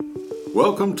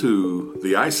Welcome to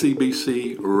the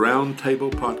ICBC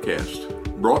Roundtable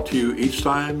Podcast, brought to you each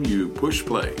time you push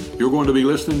play. You're going to be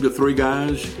listening to three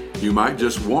guys you might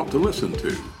just want to listen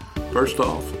to. First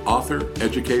off, author,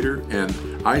 educator, and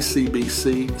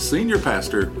ICBC Senior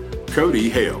Pastor Cody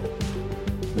Hale.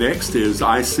 Next is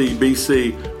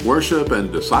ICBC Worship and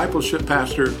Discipleship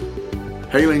Pastor,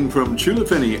 hailing from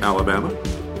Chulafini, Alabama,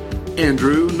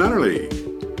 Andrew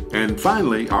Nunnerly. And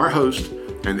finally, our host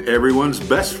and everyone's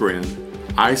best friend,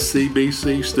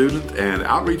 ICBC student and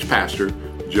outreach pastor,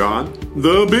 John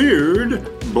the Beard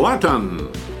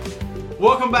Blanton.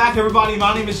 Welcome back, everybody.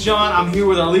 My name is John. I'm here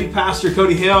with our lead pastor,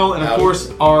 Cody Hill, and of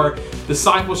course, our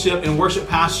discipleship and worship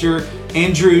pastor,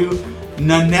 Andrew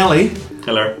Nunnerly.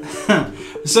 Hello.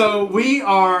 So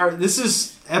this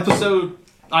is episode,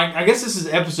 I guess this is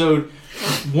episode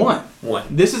one.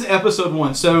 This is episode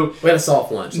 1. So we had a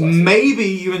soft lunch. Maybe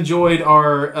you enjoyed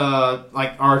our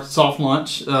soft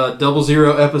lunch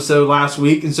 00 episode last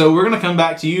week, and so we're going to come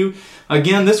back to you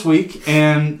again this week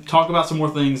and talk about some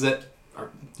more things that are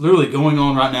literally going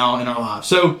on right now in our lives.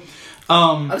 So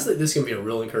I just think this can be a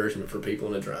real encouragement for people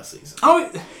in the dry season.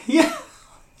 Oh yeah,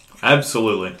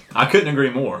 absolutely. I couldn't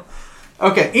agree more.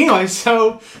 Okay. Anyway,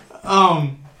 so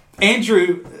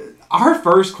Andrew, our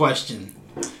first question.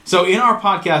 So in our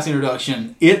podcast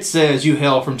introduction, it says you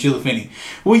hail from Chulafini.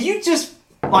 Will you just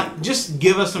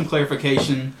give us some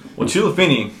clarification? Well,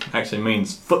 Chulafini actually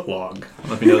means footlog. I don't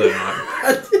know if you know that or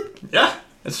not. Yeah,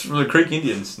 it's from the Creek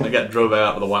Indians. They got drove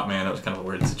out with a white man. It was kind of a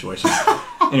weird situation.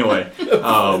 Anyway,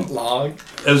 log.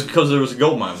 It was because there was a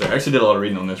gold mines there. I actually did a lot of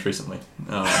reading on this recently.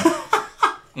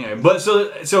 But so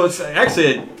it's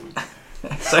actually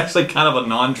kind of a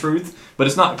non-truth, but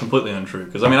it's not completely untrue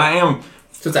because I am.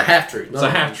 So it's a half-truth. It's a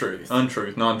half-truth.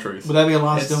 Untruth. Non-truth. Would that be a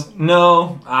lie still?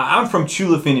 No. I'm from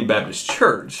Chulafini Baptist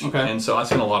Church. Okay. And so I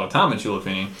spent a lot of time in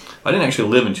Chulafini. I didn't actually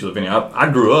live in Chulafini.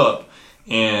 I grew up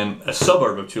in a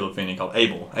suburb of Chulafini called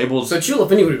Able. So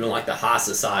Chulafini would have been like the high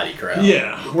society crowd.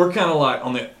 Yeah. We're kind of like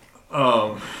on the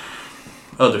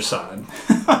other side.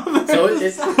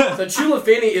 So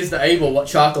Chulafini is to Able what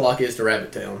Chocolate is to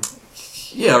Rabbit Town.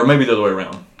 Yeah, or maybe the other way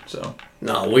around. So.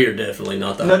 No, we are definitely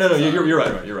not that. No. You're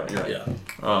right. You're right. Yeah.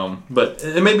 But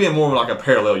it may be more like a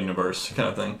parallel universe kind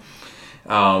of thing.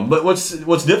 But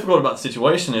what's difficult about the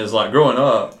situation is like growing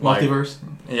up. Multiverse.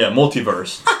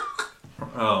 Multiverse.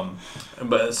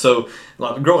 But so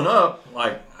like growing up,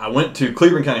 like I went to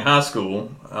Cleveland County High School,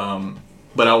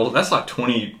 but that's like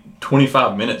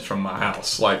 25 minutes from my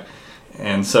house,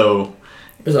 and so.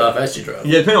 Depends on how fast you drive.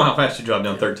 Yeah, depending on how fast you drive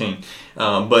down 13.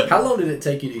 But how long did it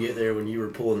take you to get there when you were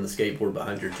pulling the skateboard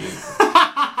behind your Jeep?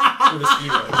 With a ski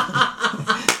rope?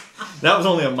 That was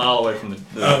only a mile away from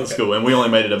the school, and we only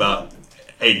made it about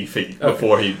 80 feet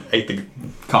before he ate the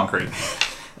concrete.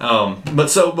 But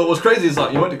what's crazy is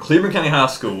like you went to Cleveland County High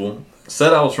School,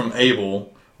 said I was from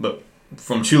Able, but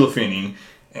from Chulafini,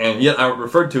 and yet I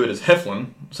referred to it as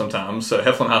Heflin sometimes. So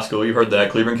Heflin High School, you heard that,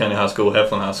 Cleveland County High School,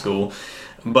 Heflin High School.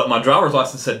 But my driver's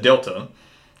license said Delta,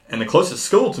 and the closest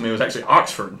school to me was actually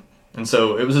Oxford. And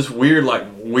so it was this weird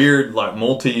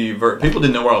multi-vert. People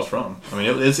didn't know where I was from.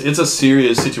 It's a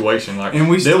serious situation. And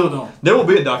we still don't. There will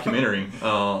be a documentary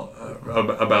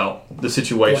about the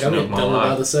situation of my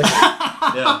life.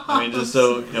 Yeah, just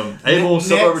so Able,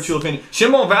 suburb of Chulafini,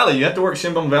 Shinbone Valley. You have to work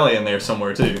Shinbone Valley in there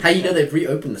somewhere too. How you know they've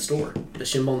reopened the store, the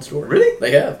Shinbone store? Really?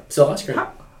 They have. Sell ice cream.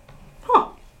 Huh?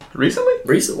 Recently?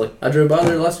 Recently. I drove by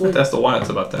there last week. That's the why it's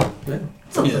about that. Yeah.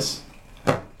 Yes.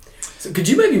 So could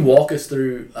you maybe walk us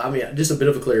through, just a bit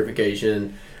of a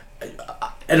clarification,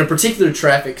 at a particular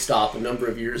traffic stop a number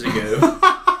of years ago,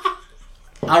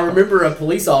 I remember a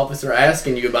police officer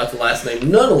asking you about the last name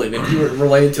Nunnerly, if you were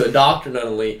related to a Dr.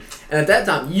 Nunnerly, and at that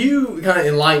time you kind of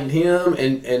enlightened him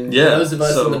and those of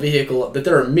us in the vehicle that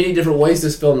there are many different ways to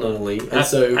spell Nunnerly. And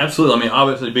so absolutely.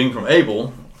 Obviously being from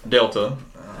Able, Delta,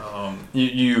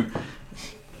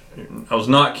 I was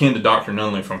not kin to Dr.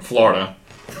 Nunnerly from Florida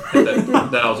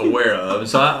that I was aware of.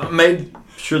 So I made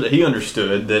sure that he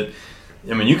understood that,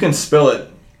 you can spell it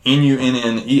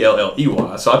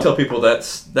Nunnelley. So I tell people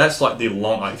that's like the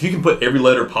long, if you can put every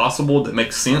letter possible that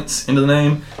makes sense into the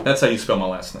name, that's how you spell my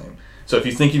last name. So if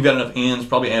you think you've got enough N's,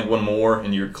 probably add one more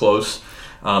and you're close.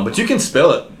 But you can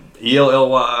spell it Elley,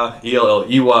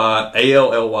 Elley, Allly,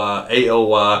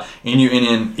 Aly, Nunnely,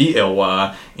 Nunnely,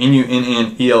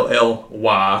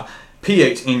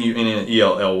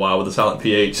 Phnunelly with a silent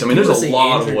PH. There's a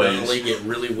lot of ways. Andrew get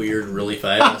really weird really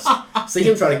fast. See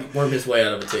him try to worm his way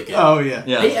out of a ticket. Oh, yeah.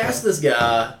 He asked this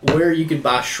guy where you could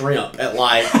buy shrimp at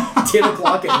 10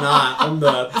 o'clock at night on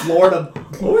the Florida.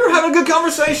 Well, we were having a good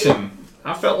conversation.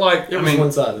 I felt like It was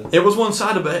one-sided. It was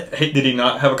one-sided, but hey, did he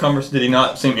not have a conversation? Did he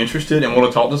not seem interested and want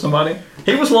to talk to somebody?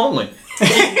 He was lonely.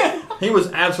 He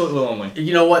was absolutely lonely.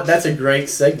 You know what? That's a great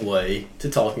segue to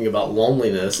talking about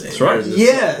loneliness. That's right.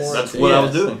 Yes. That's what I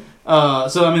was doing.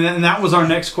 So, I mean, and that was our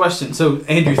next question. So,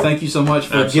 Andrew, thank you so much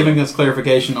for Absolutely. giving us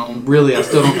clarification on, really, I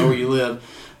still don't know where you live,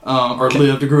 or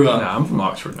lived or grew up. Nah, I'm from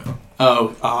Oxford now.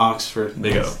 Oh, Oxford.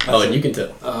 Big O. Oh, and you can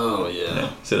tell. Oh, yeah.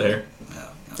 Yeah. See there?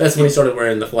 That's when he started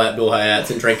wearing the flat bill hats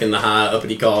and drinking the high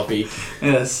uppity coffee.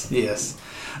 Yes.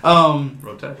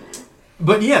 Rotate.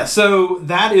 But yeah, so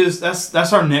that's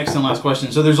our next and last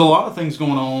question. So there's a lot of things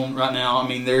going on right now. I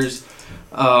mean, there's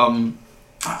I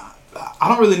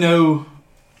don't really know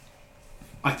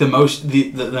like the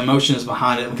emotions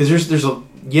behind it, because there's a,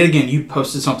 yet again, you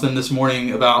posted something this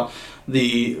morning about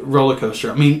the roller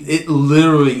coaster. I mean, it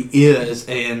literally is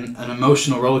an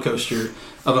emotional roller coaster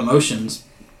of emotions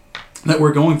that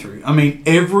we're going through. I mean,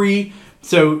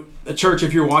 so a church,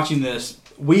 if you're watching this,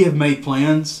 we have made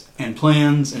plans and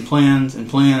plans and plans and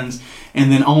plans,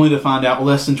 and then only to find out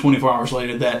less than 24 hours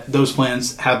later that those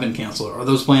plans have been canceled, or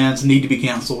those plans need to be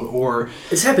canceled, or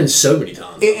It's happened so many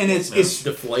times. and it's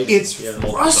deflating. it's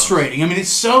frustrating. I mean, it's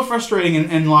so frustrating,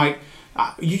 and like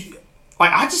I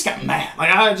just got mad.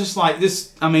 Like I just like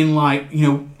this. I mean, like, you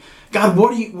know, God,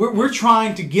 what are you? We're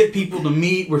trying to get people to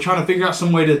meet. We're trying to figure out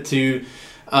some way to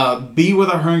be with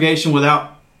our congregation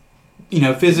without, you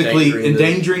know, physically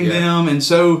endangering them. And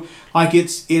so, like,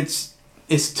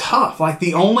 it's tough. Like,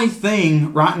 the only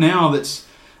thing right now that's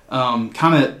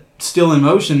kind of still in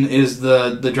motion is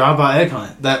the drive-by egg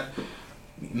hunt that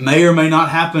may or may not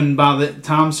happen by the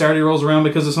time Saturday rolls around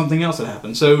because of something else that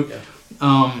happened. So,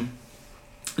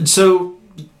 so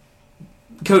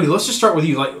Cody, let's just start with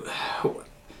you. Like,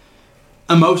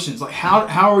 emotions. Like,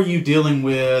 how are you dealing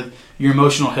with your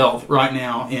emotional health right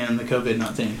now in the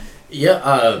COVID-19?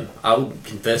 Yeah, I would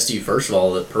confess to you, first of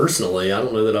all, that personally, I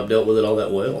don't know that I've dealt with it all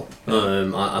that well.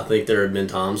 I think there have been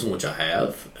times in which I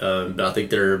have, but I think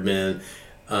there have been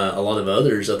a lot of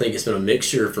others. I think it's been a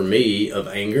mixture for me of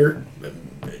anger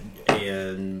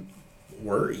and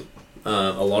worry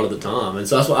a lot of the time. And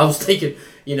so that's what I was thinking,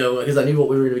 you know, because I knew what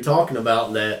we were going to be talking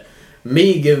about, that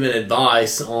me giving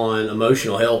advice on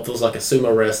emotional health feels like a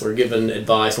sumo wrestler giving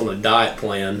advice on a diet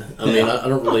plan. I mean, I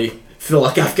don't really feel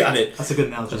like I've got it. That's a good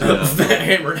analogy.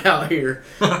 Hammered out here.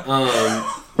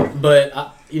 But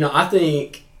I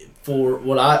think for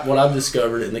what I've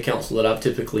discovered in the counsel that I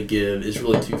typically give is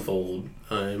really twofold.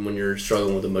 When you're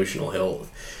struggling with emotional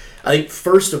health, I think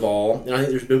first of all, and I think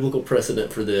there's biblical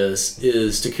precedent for this,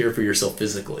 is to care for yourself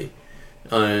physically.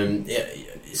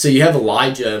 So you have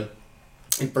Elijah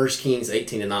in 1 Kings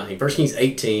 18 and 19. 1 Kings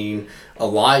 18,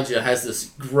 Elijah has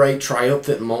this great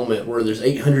triumphant moment where there's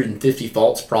 850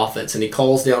 false prophets, and he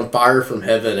calls down fire from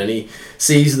heaven, and he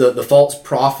sees the false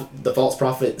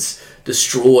prophets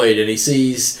destroyed, and he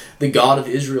sees the God of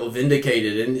Israel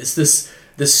vindicated, and it's this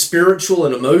spiritual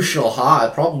and emotional high,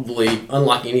 probably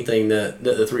unlike anything that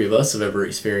the three of us have ever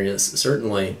experienced,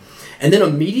 certainly. And then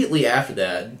immediately after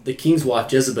that, the king's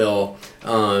wife Jezebel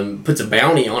puts a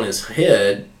bounty on his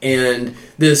head, and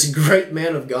this great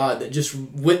man of God that just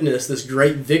witnessed this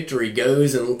great victory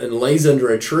goes and lays under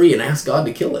a tree and asks God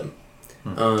to kill him.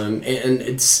 And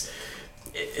it's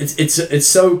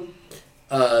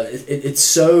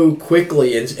so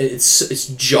quickly, it's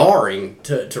jarring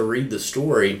to read the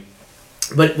story.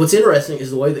 But what's interesting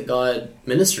is the way that God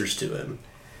ministers to him.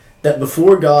 That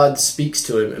before God speaks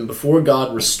to him and before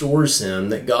God restores him,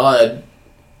 that God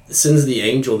sends the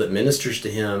angel that ministers to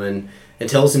him and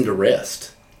tells him to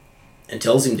rest, and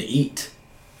tells him to eat,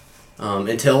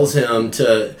 and tells him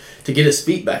to get his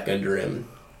feet back under him.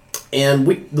 And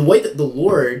the way that the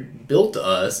Lord built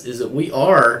us is that we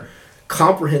are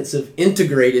comprehensive,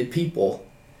 integrated people,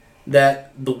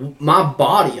 that my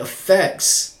body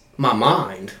affects my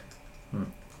mind.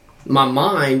 My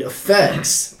mind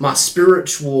affects my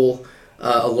spiritual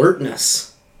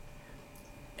alertness.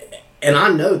 And I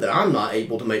know that I'm not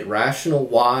able to make rational,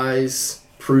 wise,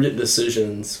 prudent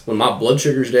decisions when my blood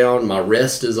sugar's down, my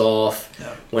rest is off,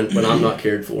 when I'm not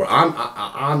cared for.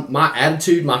 I'm my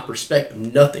attitude, my perspective,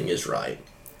 nothing is right.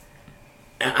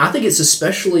 And I think it's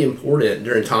especially important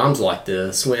during times like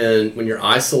this, when you're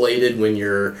isolated, when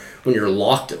you're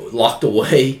locked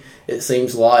away, it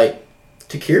seems like,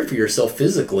 to care for yourself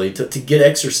physically, to get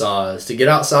exercise, to get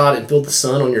outside and feel the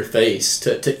sun on your face,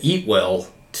 to eat well,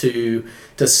 to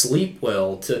sleep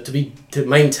well, to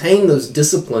maintain those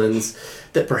disciplines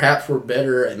that perhaps we're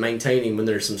better at maintaining when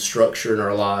there's some structure in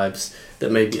our lives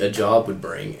that maybe a job would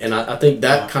bring. And I think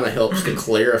that kind of helps to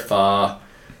clarify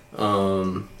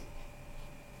and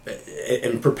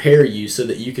prepare you so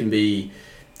that you can be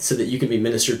so that you can be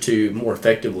ministered to more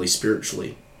effectively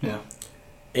spiritually. Yeah.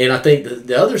 And I think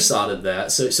the other side of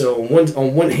that, so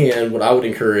on one hand, what I would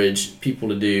encourage people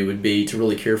to do would be to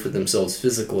really care for themselves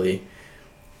physically.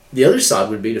 The other side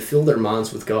would be to fill their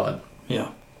minds with God.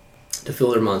 Yeah. To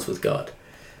fill their minds with God.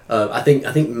 I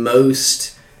think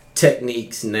most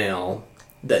techniques now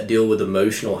that deal with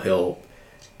emotional help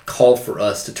call for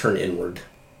us to turn inward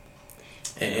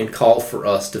and call for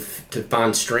us to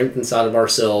find strength inside of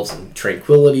ourselves and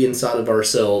tranquility inside of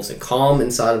ourselves and calm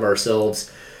inside of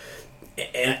ourselves.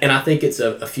 And I think it's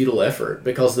a futile effort,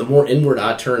 because the more inward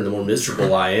I turn, the more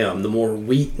miserable I am, the more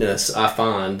weakness I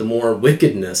find, the more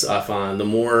wickedness I find, the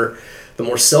more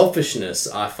selfishness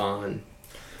I find.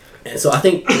 And so I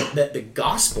think that the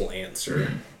gospel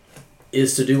answer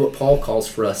is to do what Paul calls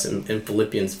for us in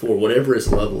Philippians 4. Whatever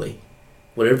is lovely,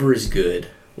 whatever is good,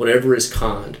 whatever is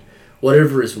kind,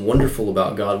 whatever is wonderful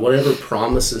about God, whatever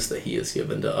promises that he has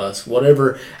given to us,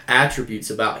 whatever attributes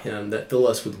about him that fill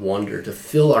us with wonder, to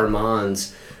fill our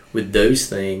minds with those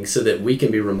things so that we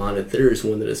can be reminded there is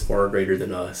one that is far greater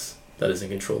than us, that is in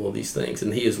control of these things,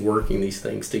 and he is working these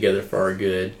things together for our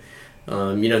good.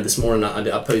 This morning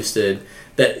I posted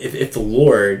that if the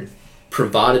Lord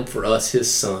provided for us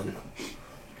his son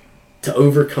to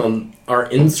overcome our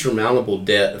insurmountable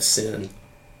debt of sin,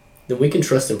 then we can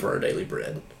trust him for our daily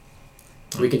bread.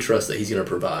 We can trust that he's going to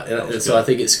provide. And so I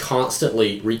think it's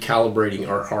constantly recalibrating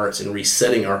our hearts and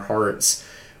resetting our hearts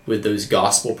with those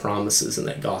gospel promises and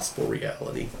that gospel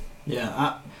reality.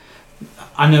 Yeah,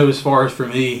 I know as far as for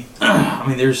me, I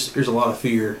mean, there's a lot of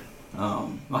fear.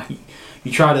 Like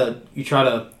you try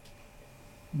to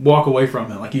walk away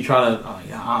from it. Like you try to,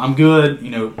 I'm good.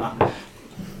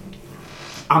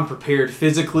 I'm prepared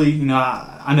physically.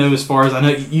 I know as far as I know,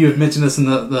 you have mentioned this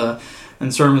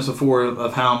in sermons before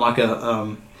of how I'm like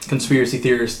a conspiracy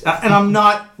theorist, and I'm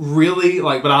not really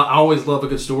like, but I always love a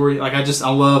good story. Like I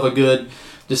love a good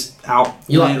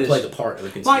You like to play the part of a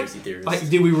conspiracy theorist. Like,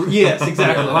 did we? Yes,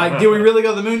 exactly. Like, did we really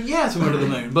go to the moon? Yes, we went to the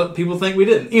moon, but people think we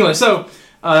didn't. Anyway, so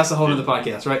that's a whole other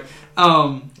podcast, right?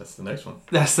 That's the next one.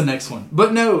 That's the next one.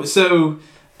 But no, so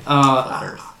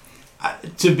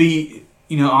to be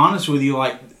honest with you,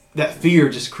 like that fear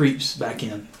just creeps back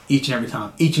in each and every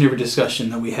time, each and every discussion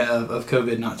that we have of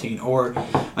COVID-19 or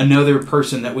another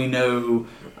person that we know,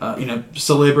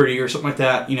 celebrity or something like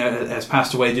that, has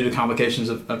passed away due to complications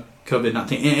of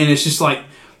COVID-19. And it's just like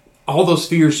all those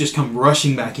fears just come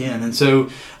rushing back in. And so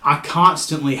I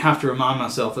constantly have to remind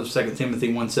myself of 2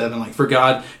 Timothy 1:7, like, for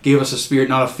God gave us a spirit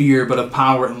not of fear, but of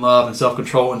power and love and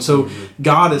self-control. And so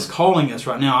God is calling us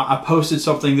right now. I posted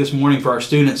something this morning for our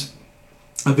students,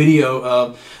 a video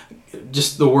of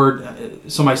just the word,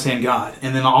 somebody saying God,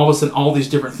 and then all of a sudden all these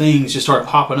different things just start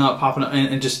popping up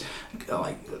and just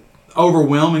like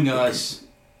overwhelming us,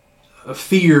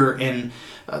 fear and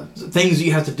things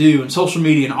you have to do and social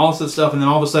media and all this stuff, and then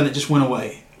all of a sudden it just went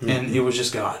away and it was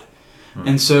just God.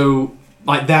 And so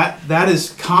like that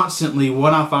is constantly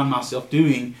what I find myself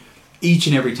doing each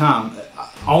and every time.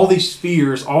 All these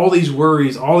fears, all these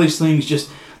worries, all these things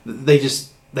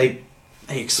they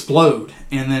explode,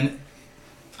 and then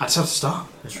I just have to stop.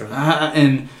 That's right.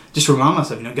 And just remind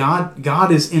myself,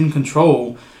 God is in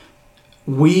control.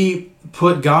 We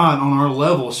put God on our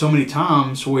level so many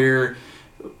times where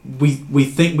we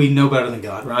think we know better than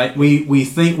God, right? We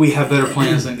think we have better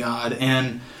plans than God.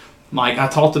 And like I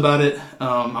talked about it,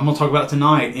 I'm going to talk about it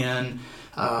tonight in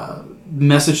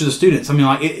message to the students. I mean,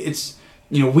 like it's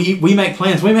we make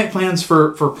plans. We make plans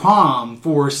for prom,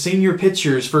 for senior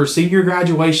pictures, for senior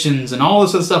graduations, and all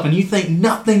this other stuff. And you think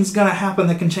nothing's going to happen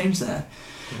that can change that.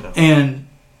 No. And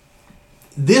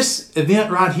this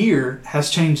event right here has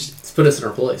changed. It's put us in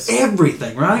our place.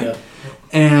 Everything, right? Yeah.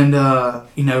 And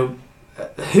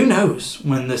who knows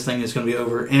when this thing is going to be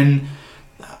over? And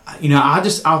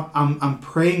I'm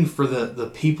praying for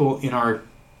the people in our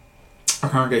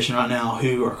congregation right now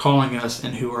who are calling us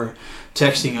and who are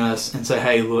texting us and say,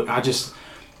 hey, look, I just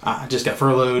got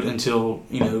furloughed until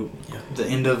the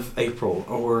end of April,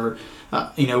 or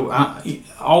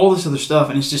all this other stuff.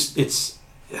 And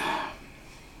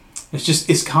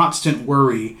it's constant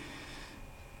worry.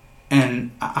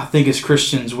 And I think as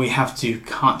Christians we have to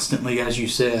constantly, as you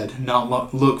said,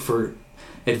 not look for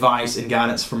advice and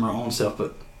guidance from our own self,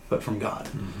 but from God.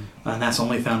 And that's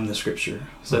only found in the Scripture.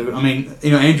 So I mean,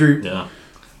 Andrew. Yeah.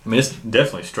 I mean, it's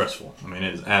definitely stressful. I mean,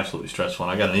 it is absolutely stressful.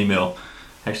 And I got an email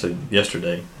actually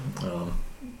yesterday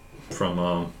from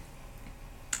I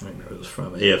think it was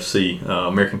from AFC,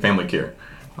 American Family Care.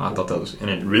 I thought that was, and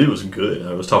it really was good.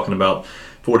 I was talking about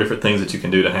 4 different things that you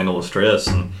can do to handle the stress,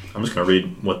 and I'm just going to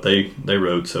read what they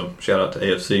wrote. So shout out to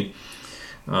AFC.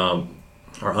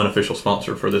 our unofficial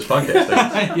sponsor for this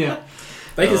podcast. Yeah.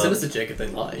 They can send us a check if they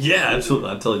like. Yeah, absolutely.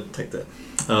 I'd totally take that.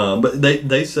 But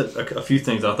they said a few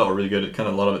things I thought were really good. It kind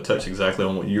of a lot of it touched exactly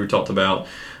on what you were talked about.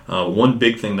 One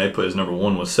big thing they put as number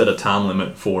one was set a time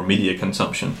limit for media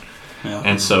consumption. Yeah.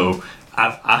 And so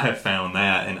I have found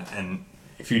that, and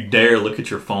if you dare look at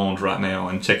your phones right now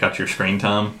and check out your screen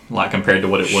time, like compared to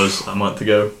what it was a month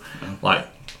ago, like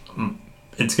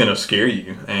it's going to scare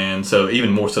you. And so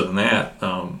even more so than that,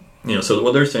 so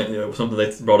what they're saying, something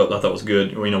they brought up I thought was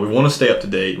good. We want to stay up to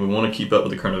date. We want to keep up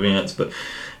with the current events, but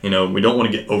we don't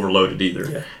want to get overloaded either.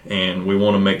 Yeah. And we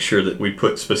want to make sure that we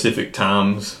put specific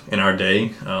times in our day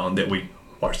that we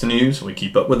watch the news, we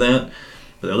keep up with that.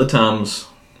 But the other times,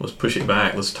 let's push it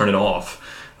back. Let's turn it off.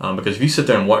 Because if you sit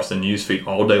there and watch the news feed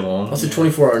all day long, that's a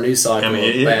 24-hour news cycle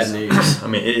of bad news. I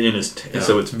mean, it is.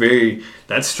 So it's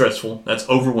that's stressful. That's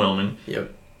overwhelming.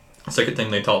 Yep. The second thing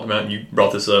they talked about, and you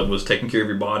brought this up, was taking care of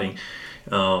your body.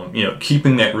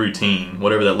 Keeping that routine,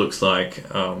 whatever that looks like.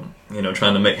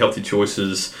 Trying to make healthy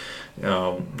choices.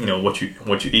 What you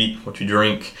eat, what you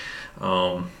drink.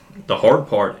 The hard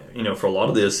part, for a lot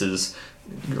of this is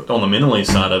on the mentally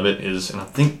side of it is, and I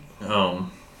think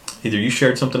either you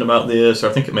shared something about this, or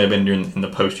I think it may have been in the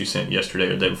post you sent yesterday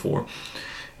or the day before.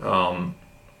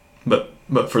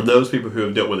 But for those people who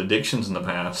have dealt with addictions in the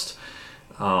past,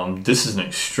 this is an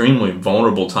extremely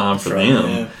vulnerable time for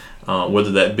them. Yeah.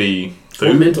 Whether that be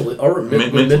food, or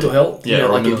mental health. Yeah,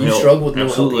 like if you health. struggle with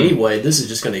mental Absolutely. health anyway, this is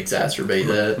just going to exacerbate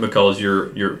that. Because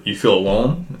you feel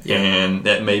alone, and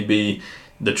that may be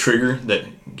the trigger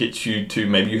that gets you to,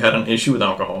 maybe you had an issue with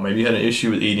alcohol, maybe you had an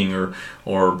issue with eating or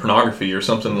pornography or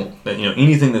something that,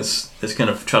 anything that's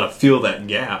going to try to fill that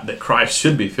gap that Christ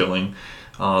should be filling.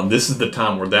 This is the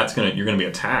time where you're going to be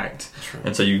attacked. Right.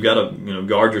 And so you've got to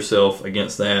guard yourself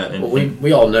against that. And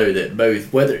we all know that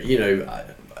both, whether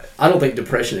I don't think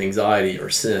depression and anxiety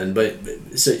are sin, but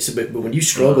when you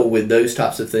struggle with those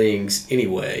types of things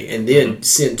anyway, and then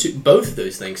sin too, both of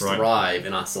those things thrive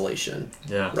in isolation.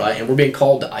 Yeah. Right? And we're being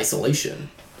called to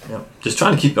isolation. Yeah. Just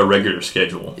trying to keep a regular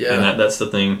schedule. Yeah. And that's the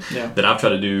thing that I've tried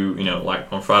to do.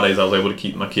 Like on Fridays I was able to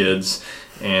keep my kids,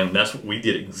 and we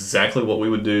did exactly what we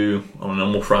would do on a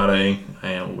normal Friday.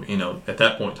 And at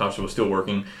that point Tasha was still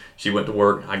working. She went to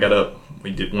work. I got up.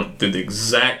 Went through the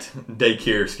exact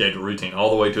daycare schedule routine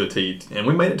all the way to a T, and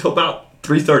we made it to about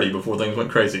 3:30 before things went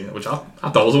crazy, which I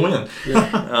thought was a win.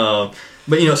 Yeah.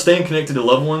 But staying connected to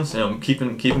loved ones,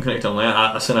 keeping connected on that.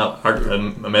 I sent out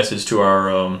a message to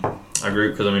our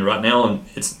group, because right now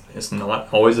it's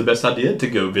not always the best idea to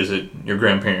go visit your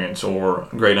grandparents or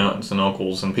great aunts and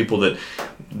uncles and people that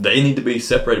they need to be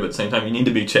separated, but at the same time you need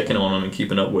to be checking on them and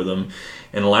keeping up with them.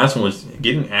 And the last one was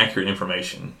getting accurate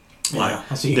information.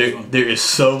 There is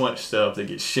so much stuff that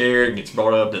gets shared, gets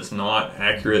brought up that's not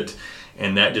accurate,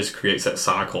 and that just creates that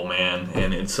cycle, man.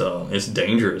 And it's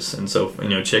dangerous. And so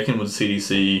checking with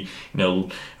CDC,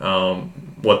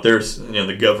 what there's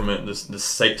the government, the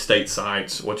state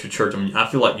sites, what your church. I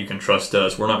feel like you can trust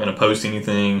us. We're not going to post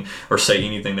anything or say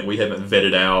anything that we haven't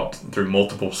vetted out through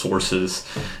multiple sources,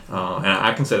 and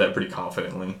I can say that pretty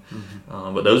confidently.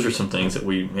 Mm-hmm. But those are some things that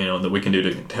we can do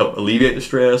to help alleviate the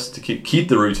stress, to keep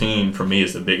the routine. For me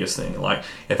is the biggest thing. Like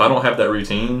if I don't have that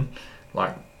routine,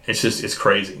 like it's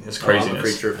crazy. It's craziness. I'm a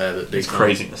creature of habit. It's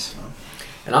craziness.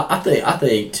 And I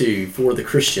think too, for the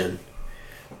Christian,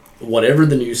 whatever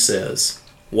the news says,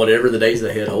 whatever the days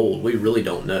ahead hold, we really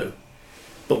don't know.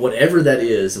 But whatever that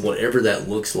is, whatever that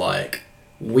looks like,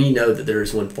 we know that there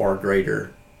is one far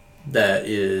greater that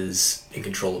is in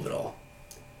control of it all.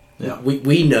 Yeah.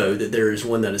 We know that there is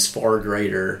one that is far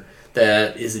greater,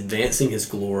 that is advancing his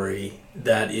glory,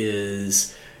 that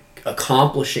is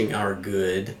accomplishing our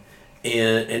good.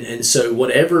 And so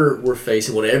whatever we're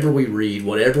facing, whatever we read,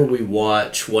 whatever we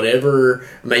watch, whatever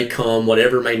may come,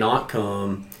 whatever may not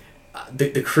come,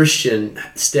 the Christian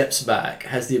steps back,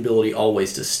 has the ability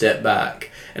always to step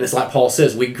back. And it's like Paul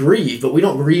says, we grieve, but we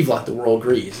don't grieve like the world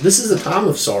grieves. This is a time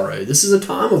of sorrow. This is a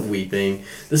time of weeping.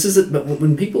 But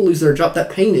when people lose their job,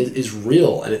 that pain is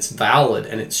real, and it's valid,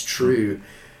 and it's true.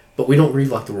 But we don't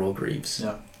grieve like the world grieves.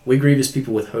 Yeah. We grieve as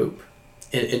people with hope.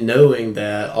 And knowing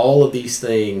that all of these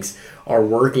things are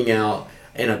working out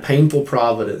in a painful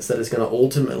providence that is going to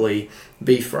ultimately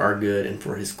be for our good and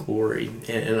for his glory.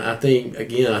 And I think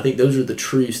those are the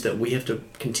truths that we have to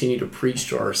continue to preach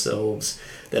to ourselves,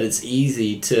 that it's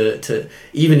easy to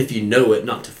even if you know it,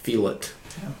 not to feel it,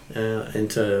 and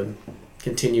to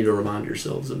continue to remind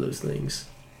yourselves of those things.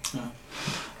 Yeah,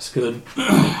 that's good.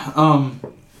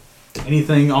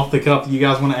 Anything off the cuff you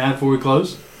guys want to add before we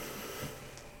close?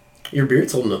 Your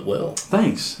beard's holding up well.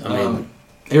 Thanks. I mean,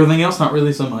 everything else, not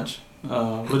really so much.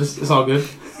 But it's all good.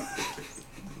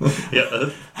 Yeah.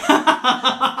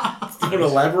 You want to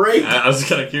elaborate? I was just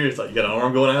kind of curious. Like, you got an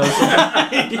arm going out or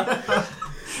something?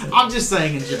 I'm just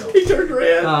saying in general. He turned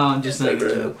around. I'm just saying in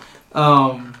general.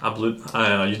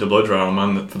 I used a blow dryer on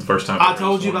mine for the first time. I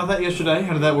told you about that yesterday.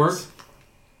 How did that work?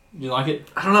 You like it?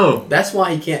 I don't know. That's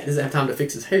why he doesn't have time to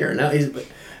fix his hair. Now he's.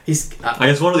 I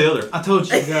guess one or the other. I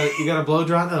told you you got to blow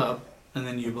dry it up, and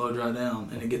then you blow dry down,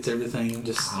 and it gets everything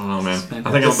just. I don't know, man.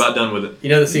 I think I'm about done with it. You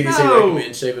know the CDC No.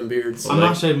 recommends shaving beards. I'm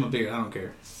not shaving my beard. I don't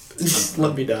care. Just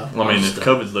let me die. Well, I mean, if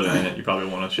COVID's living in it, you probably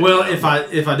want to shave Well, it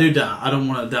if I do die, I don't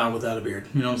want to die without a beard.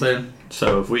 You know what I'm saying?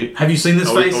 So if we... Have you seen this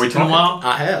Are we face in a talking? while?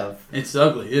 I have. It's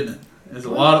ugly, isn't it? There's a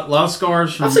lot of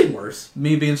scars from I've seen worse.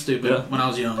 me being stupid Yeah. when I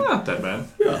was young. Not that bad.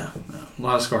 Yeah, a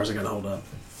lot of scars I got to hold up.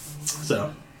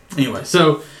 So, anyway,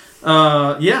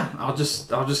 I'll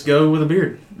just go with a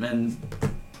beard, and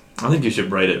I think you should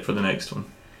braid it for the next one.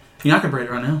 I can braid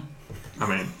it right now. I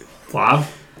mean,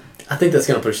 live? I think that's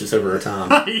going to push us over our time.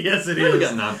 Yes, it We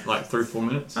got 3-4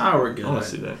 minutes. Oh, we're good. I want to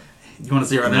see that. You want to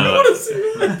see it right No. now? I want to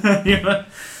see that. You wanna-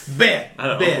 Bet.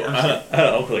 I Bet. had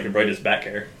an uncle that could braid his back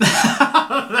hair.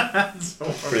 That's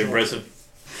Pretty impressive.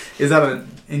 Is that an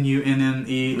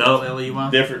N-U-N-N-E-L-L-E-Y?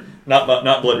 Different. Not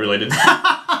blood related.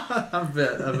 I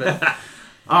bet.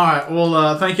 All right.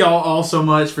 Well, thank y'all all so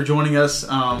much for joining us. We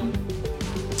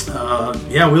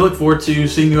look forward to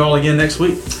seeing you all again next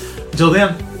week. Until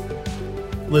then,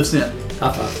 live sin.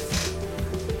 High five.